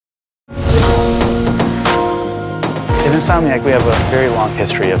At Insomniac, we have a very long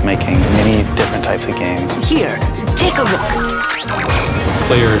history of making many different types of games. Here, take a look.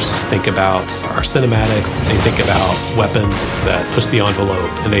 Players think about our cinematics, they think about weapons that push the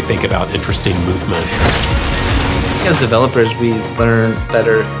envelope, and they think about interesting movement. As developers, we learn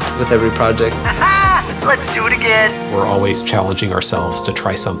better with every project. Let's do it again. We're always challenging ourselves to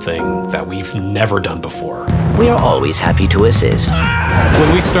try something that we've never done before. We are always happy to assist.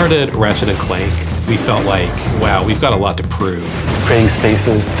 When we started Ratchet Clank, we felt like, wow, we've got a lot to prove. Creating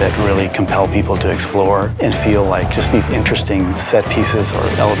spaces that really compel people to explore and feel like just these interesting set pieces or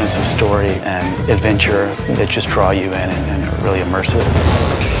elements of story and adventure that just draw you in and are really immersive.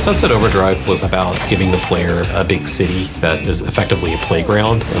 Sunset Overdrive was about giving the player a big city that is effectively a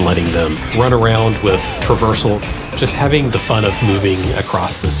playground and letting them run around with traversal, just having the fun of moving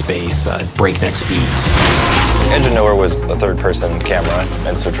across the space at breakneck speeds. Edge of Nowhere was a third-person camera,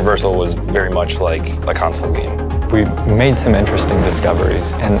 and so traversal was very much like a console game. We made some interesting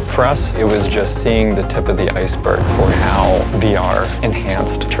discoveries, and for us, it was just seeing the tip of the iceberg for how VR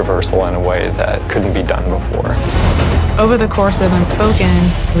enhanced traversal in a way that couldn't be done before. Over the course of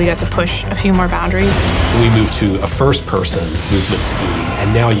Unspoken, we got to push a few more boundaries. We moved to a first-person movement scheme,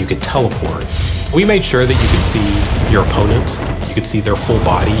 and now you could teleport. We made sure that you could see your opponent, you could see their full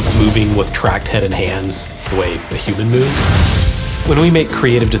body moving with tracked head and hands the way a human moves. When we make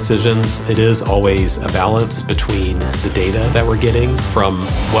creative decisions, it is always a balance between the data that we're getting from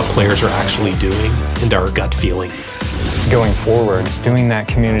what players are actually doing and our gut feeling. Going forward, doing that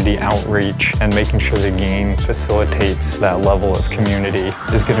community outreach and making sure the game facilitates that level of community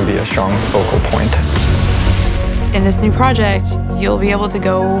is going to be a strong focal point. In this new project, you'll be able to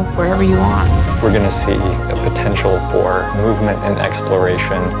go wherever you want. We're going to see a potential for movement and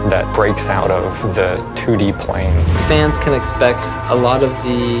exploration that breaks out of the 2D plane. Fans can expect a lot of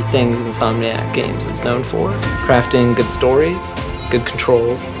the things Insomniac Games is known for. Crafting good stories, good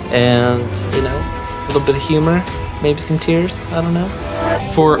controls, and, a little bit of humor, maybe some tears, I don't know.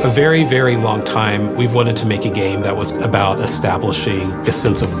 For a very, very long time, we've wanted to make a game that was about establishing a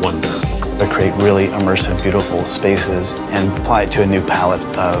sense of wonder. To create really immersive, beautiful spaces and apply it to a new palette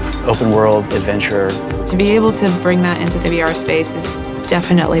of open world adventure. To be able to bring that into the VR space is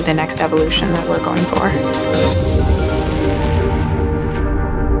definitely the next evolution that we're going for.